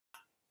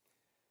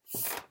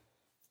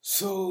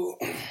So,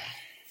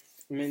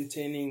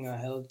 maintaining a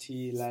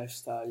healthy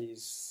lifestyle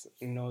is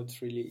not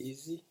really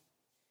easy.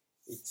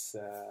 It's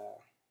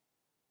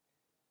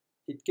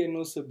it can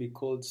also be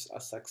called a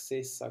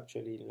success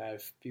actually in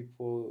life.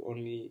 People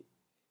only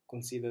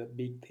consider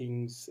big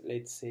things,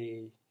 let's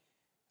say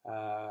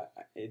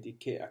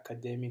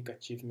academic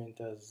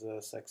achievement as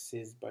a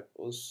success, but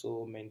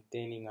also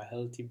maintaining a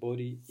healthy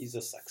body is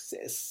a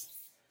success.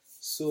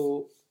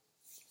 So,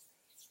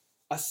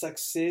 a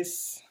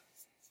success.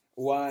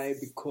 Why?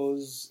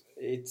 Because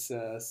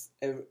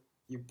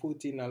you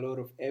put in a lot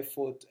of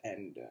effort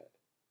and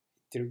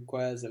it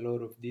requires a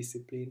lot of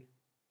discipline.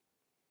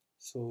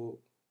 So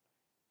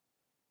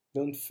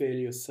don't fail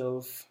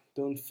yourself.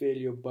 Don't fail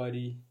your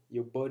body.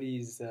 Your body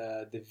is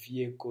the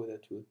vehicle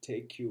that will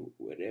take you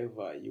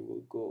wherever you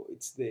will go.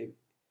 It's the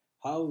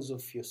house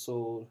of your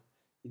soul.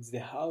 It's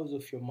the house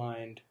of your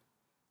mind.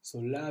 So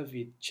love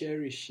it,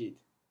 cherish it,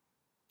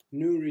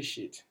 nourish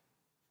it.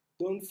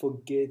 Don't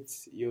forget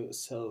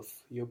yourself,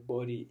 your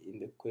body in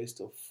the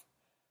quest of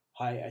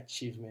high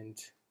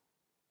achievement.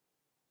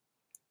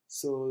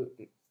 So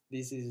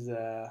this is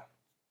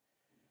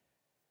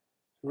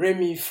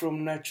Remy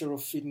from Natural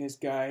Fitness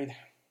Guide.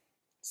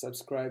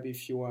 Subscribe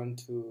if you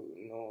want to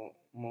know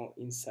more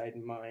inside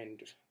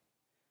mind,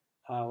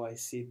 how I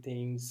see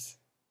things,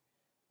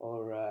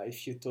 or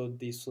if you thought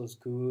this was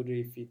good,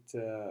 if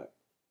it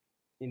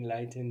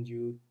enlightened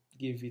you,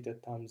 give it a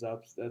thumbs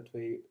up. That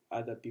way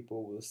other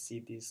people will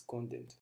see this content.